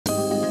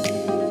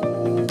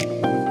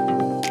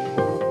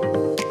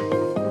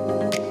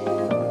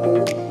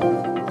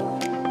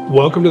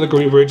Welcome to the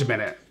Greenbridge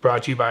Minute,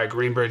 brought to you by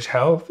Greenbridge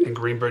Health and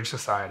Greenbridge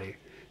Society.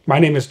 My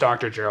name is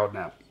Dr. Gerald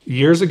Knepp.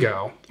 Years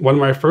ago, one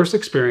of my first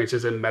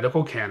experiences in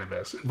medical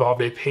cannabis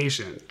involved a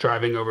patient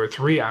driving over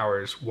 3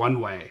 hours one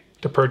way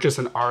to purchase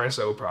an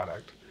RSO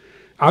product.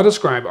 I'll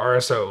describe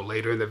RSO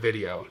later in the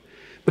video,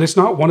 but it's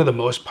not one of the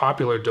most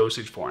popular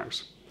dosage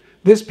forms.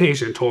 This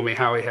patient told me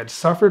how he had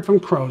suffered from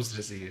Crohn's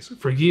disease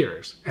for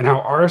years and how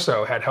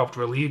RSO had helped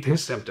relieve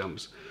his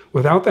symptoms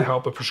without the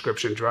help of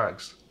prescription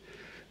drugs.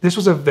 This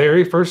was the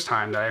very first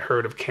time that I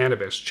heard of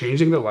cannabis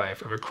changing the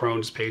life of a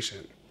Crohn's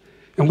patient,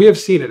 and we have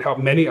seen it help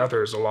many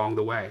others along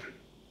the way.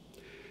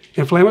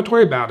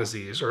 Inflammatory bowel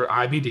disease, or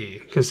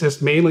IBD,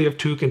 consists mainly of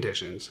two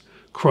conditions,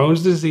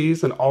 Crohn's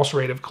disease and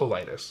ulcerative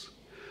colitis.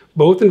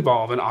 Both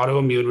involve an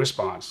autoimmune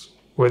response,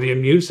 where the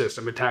immune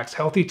system attacks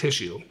healthy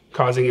tissue,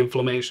 causing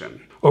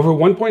inflammation. Over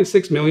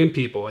 1.6 million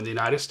people in the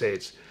United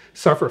States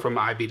suffer from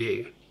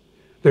IBD.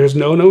 There is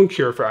no known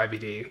cure for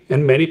IBD,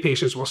 and many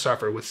patients will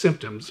suffer with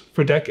symptoms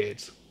for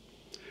decades.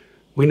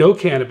 We know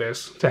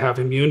cannabis to have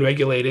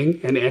immune-regulating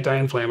and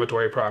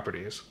anti-inflammatory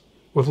properties,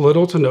 with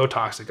little to no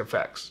toxic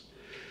effects.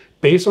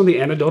 Based on the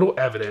anecdotal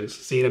evidence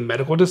seen in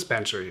medical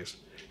dispensaries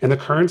and the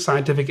current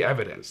scientific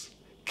evidence,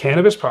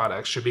 cannabis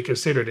products should be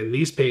considered in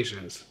these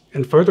patients,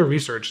 and further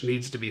research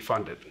needs to be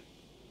funded.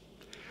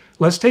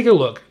 Let's take a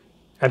look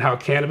at how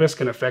cannabis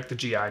can affect the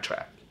GI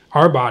tract.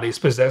 Our bodies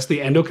possess the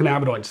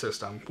endocannabinoid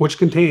system, which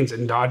contains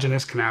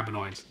endogenous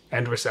cannabinoids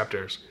and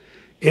receptors.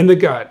 In the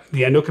gut,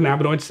 the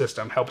endocannabinoid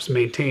system helps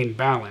maintain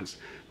balance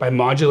by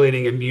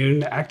modulating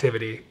immune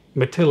activity,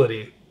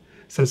 motility,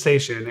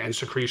 sensation, and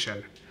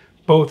secretion.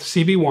 Both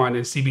CB1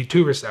 and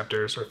CB2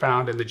 receptors are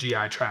found in the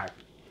GI tract.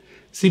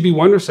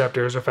 CB1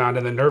 receptors are found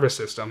in the nervous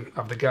system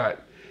of the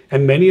gut,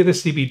 and many of the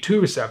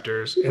CB2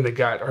 receptors in the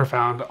gut are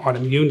found on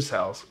immune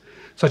cells,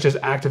 such as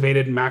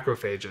activated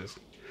macrophages.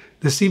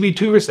 The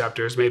CB2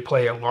 receptors may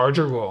play a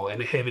larger role in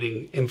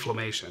inhibiting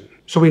inflammation.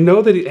 So we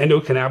know that the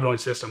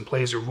endocannabinoid system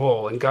plays a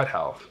role in gut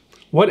health.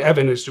 What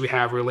evidence do we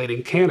have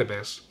relating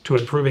cannabis to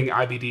improving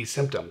IBD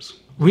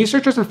symptoms?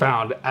 Researchers have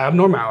found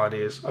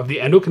abnormalities of the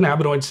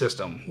endocannabinoid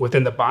system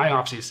within the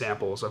biopsy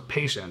samples of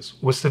patients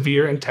with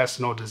severe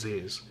intestinal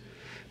disease.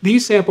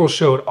 These samples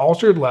showed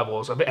altered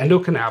levels of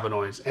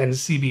endocannabinoids and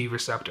CB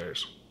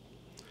receptors.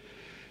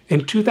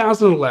 In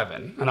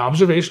 2011, an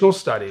observational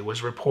study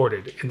was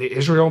reported in the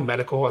Israel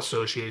Medical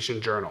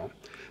Association Journal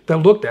that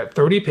looked at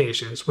 30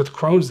 patients with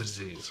Crohn's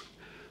disease.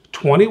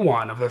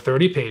 21 of the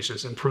 30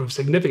 patients improved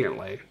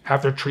significantly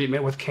after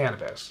treatment with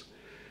cannabis.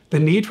 The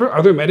need for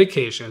other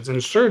medications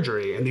and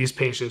surgery in these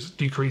patients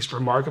decreased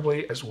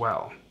remarkably as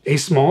well. A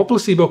small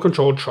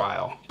placebo-controlled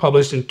trial,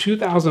 published in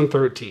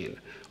 2013,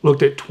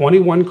 looked at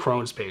 21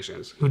 Crohn's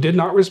patients who did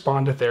not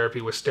respond to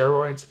therapy with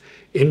steroids,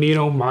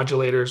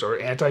 immunomodulators, or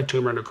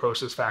anti-tumor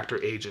necrosis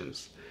factor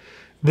agents.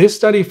 This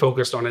study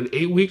focused on an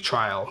 8-week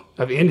trial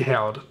of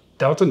inhaled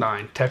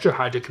delta-9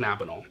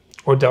 tetrahydrocannabinol,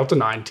 or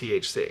delta-9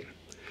 THC.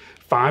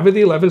 5 of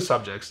the 11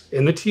 subjects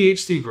in the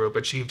THC group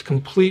achieved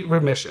complete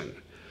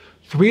remission.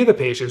 3 of the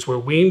patients were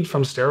weaned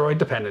from steroid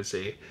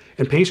dependency,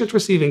 and patients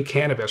receiving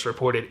cannabis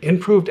reported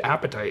improved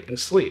appetite and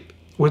sleep,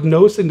 with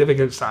no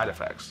significant side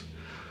effects.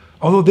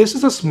 Although this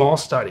is a small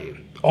study,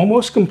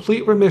 almost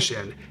complete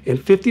remission in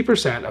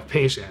 50% of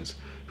patients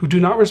who do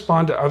not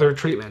respond to other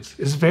treatments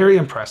is very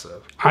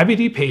impressive.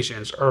 IBD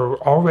patients are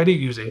already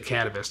using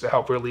cannabis to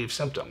help relieve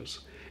symptoms,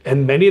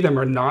 and many of them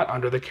are not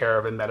under the care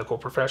of a medical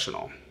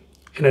professional.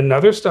 In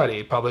another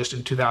study published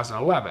in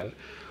 2011,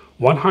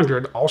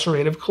 100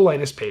 ulcerative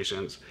colitis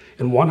patients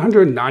and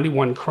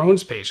 191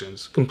 Crohn's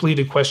patients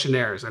completed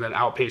questionnaires at an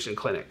outpatient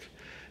clinic.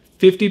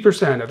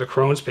 50% of the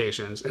Crohn's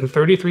patients and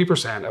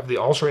 33% of the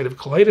ulcerative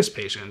colitis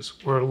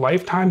patients were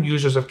lifetime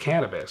users of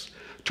cannabis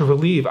to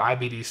relieve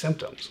IBD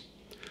symptoms.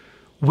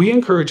 We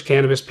encourage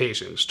cannabis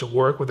patients to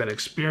work with an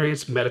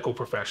experienced medical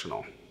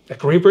professional. At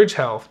Greenbridge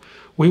Health,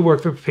 we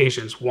work with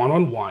patients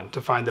one-on-one to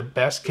find the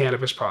best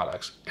cannabis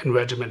products and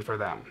regimen for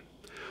them.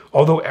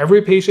 Although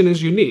every patient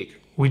is unique,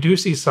 we do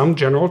see some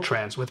general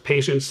trends with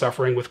patients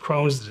suffering with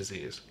Crohn's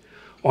disease.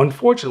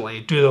 Unfortunately,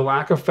 due to the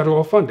lack of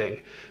federal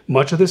funding,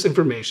 much of this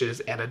information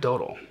is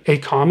anecdotal. A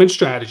common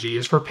strategy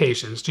is for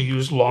patients to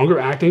use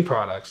longer-acting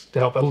products to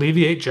help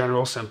alleviate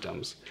general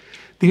symptoms.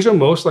 These are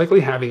most likely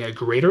having a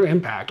greater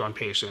impact on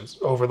patients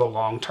over the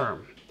long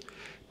term.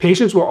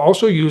 Patients will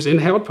also use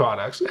inhaled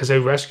products as a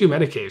rescue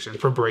medication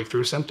for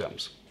breakthrough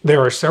symptoms.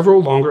 There are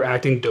several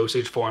longer-acting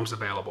dosage forms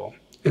available,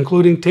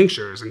 including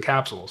tinctures and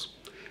capsules.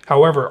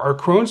 However, our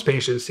Crohn's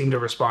patients seem to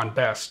respond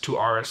best to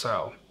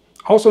RSO,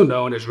 also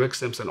known as Rick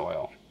Simpson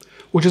oil,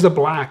 which is a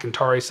black and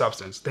tarry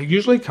substance that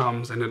usually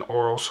comes in an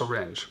oral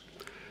syringe.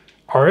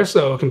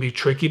 RSO can be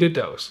tricky to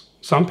dose.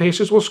 Some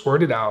patients will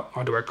squirt it out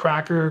onto a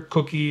cracker,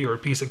 cookie, or a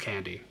piece of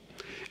candy.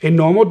 A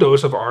normal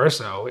dose of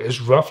RSO is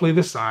roughly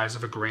the size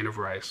of a grain of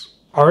rice.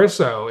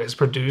 RSO is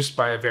produced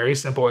by a very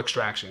simple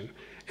extraction,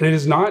 and it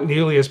is not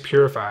nearly as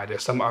purified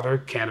as some other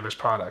cannabis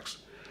products.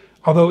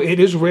 Although it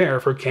is rare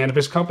for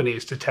cannabis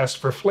companies to test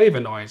for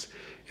flavonoids,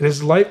 it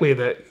is likely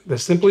that the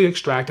simply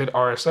extracted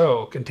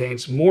RSO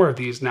contains more of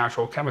these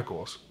natural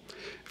chemicals.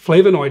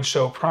 Flavonoids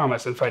show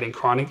promise in fighting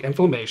chronic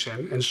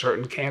inflammation and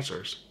certain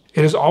cancers.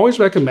 It is always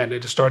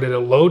recommended to start at a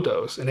low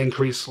dose and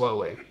increase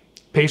slowly.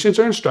 Patients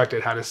are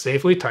instructed how to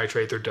safely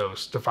titrate their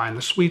dose to find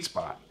the sweet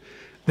spot.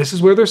 This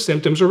is where their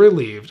symptoms are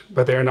relieved,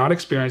 but they are not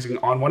experiencing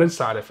unwanted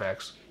side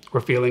effects or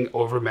feeling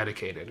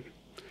over-medicated.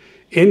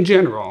 In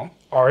general,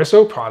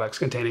 RSO products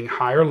containing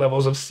higher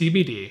levels of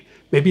CBD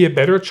may be a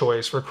better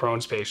choice for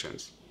Crohn's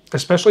patients,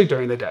 especially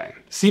during the day.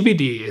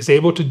 CBD is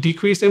able to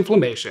decrease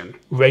inflammation,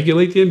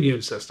 regulate the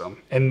immune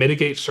system, and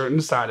mitigate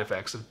certain side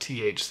effects of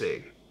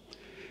THC.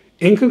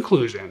 In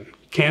conclusion,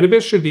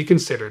 cannabis should be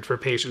considered for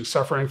patients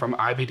suffering from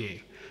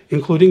IBD,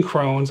 including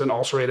Crohn's and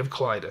ulcerative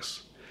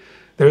colitis.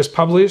 There is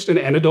published and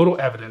anecdotal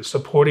evidence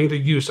supporting the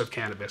use of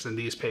cannabis in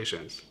these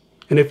patients.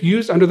 And if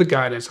used under the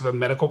guidance of a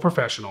medical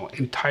professional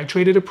and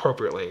titrated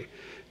appropriately,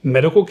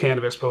 medical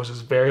cannabis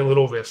poses very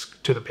little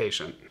risk to the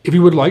patient. If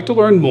you would like to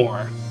learn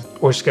more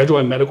or schedule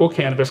a medical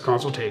cannabis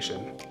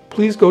consultation,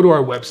 please go to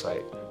our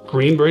website,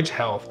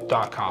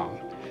 greenbridgehealth.com,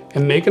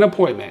 and make an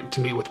appointment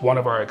to meet with one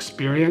of our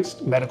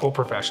experienced medical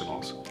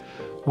professionals.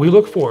 We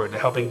look forward to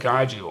helping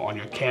guide you on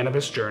your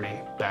cannabis journey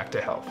back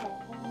to health.